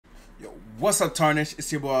Yo, what's up, Tarnish?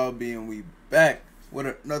 It's your boy LB, and we back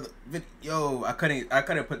with another video. Yo, I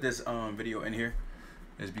couldn't put this video in here,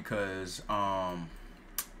 is because I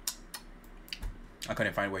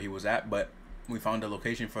couldn't find where he was at, but we found the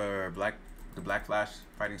location for the Black Flash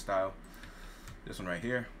fighting style. This one right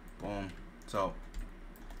here, boom. So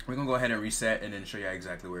we're gonna go ahead and reset and then show you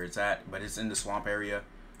exactly where it's at, but it's in the swamp area,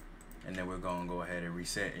 and then we're gonna go ahead and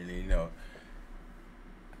reset, and then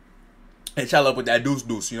and shall up with that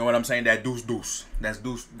deuce, you know what I'm saying? That deuce. That's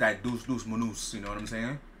that deuce manus, you know what I'm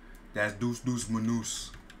saying? That's deuce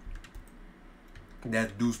manus.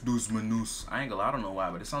 That's deuce manus. I ain't gonna lie, I don't know why,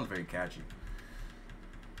 but it sounds very catchy.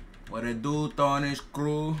 What it do, Tarnish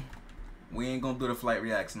crew? We ain't gonna do the flight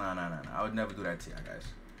reacts. Nah. I would never do that to y'all guys.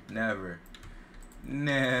 Never.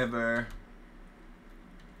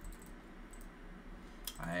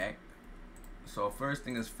 Alright. So first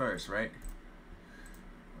thing is first, right?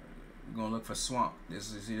 You're gonna look for swamp.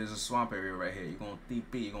 There's a swamp area right here. You're gonna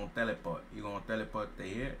TP, you're gonna teleport. You're gonna teleport to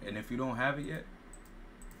here. And if you don't have it yet,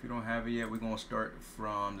 we're gonna start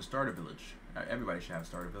from the starter village. Everybody should have a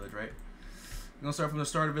starter village, right? We're gonna start from the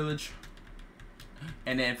starter village.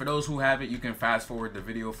 And then for those who have it, you can fast forward the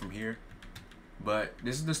video from here. But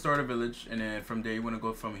this is the starter village, and then from there you wanna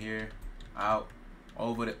go from here out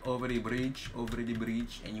over the bridge,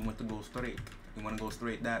 and you want to go straight. You wanna go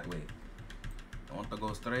straight that way. I want to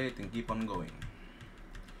go straight and keep on going.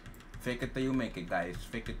 Fake it till you make it, guys.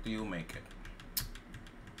 Fake it till you make it.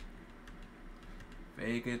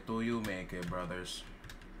 Fake it till you make it, brothers.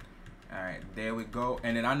 Alright, there we go.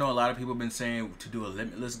 And then I know a lot of people have been saying to do a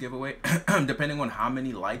limitless giveaway. Depending on how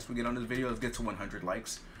many likes we get on this video, let's get to 100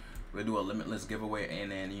 likes. We'll do a limitless giveaway,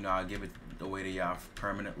 and then, I'll give it away to y'all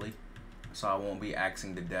permanently. So I won't be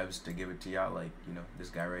asking the devs to give it to y'all, like, this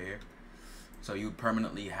guy right here. So you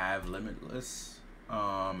permanently have limitless.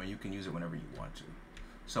 And you can use it whenever you want to.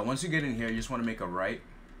 So once you get in here, you just want to make a right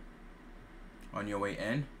on your way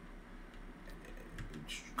in.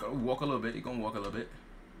 Just gotta walk a little bit. You're gonna walk a little bit.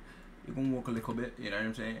 You know what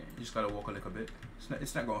I'm saying? You just gotta walk a little bit.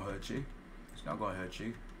 It's not gonna hurt you. It's not gonna hurt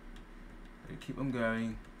you. Keep on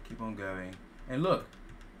going. Keep on going. And look,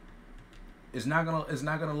 it's not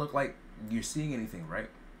gonna look like you're seeing anything, right?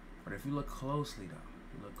 But if you look closely,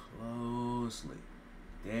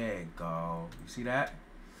 there you go. You see that?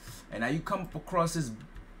 And now you come across this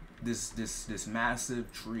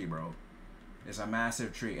massive tree, bro. It's a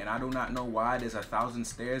massive tree, and I do not know why there's 1,000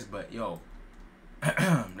 stairs, but yo,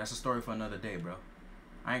 that's a story for another day, bro.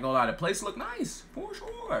 I ain't gonna lie, the place look nice for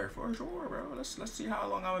sure, bro. Let's see how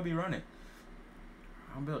long I'm gonna be running.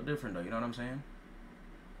 I'm built different though, you know what I'm saying?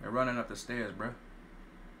 We're running up the stairs, bro.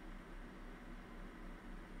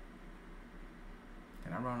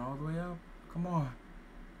 Can I run all the way up? Come on.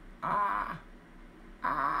 I'm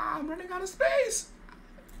running out of space.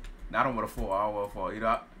 I don't want to fall. I don't want to fall.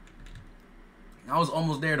 I was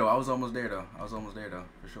almost there though.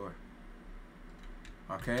 For sure.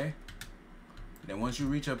 Okay. Then once you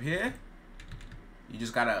reach up here, you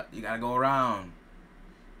gotta go around.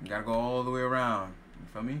 You gotta go all the way around. You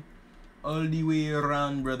feel me? All the way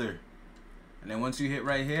around, brother. And then once you hit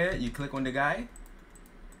right here, you click on the guy.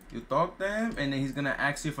 You talk to him, and then he's gonna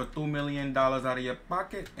ask you for $2 million out of your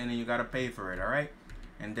pocket, and then you gotta pay for it, alright?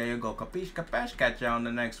 And there you go. Capiche, capash. Catch you on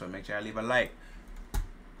the next one. Make sure I leave a like.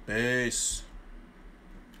 Peace.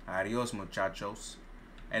 Adios, muchachos.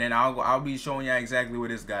 And then I'll be showing you exactly where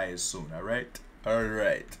this guy is soon, alright?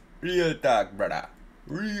 Alright. Real talk, brother.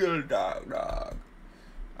 Real talk, dog.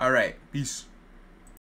 Alright. Peace.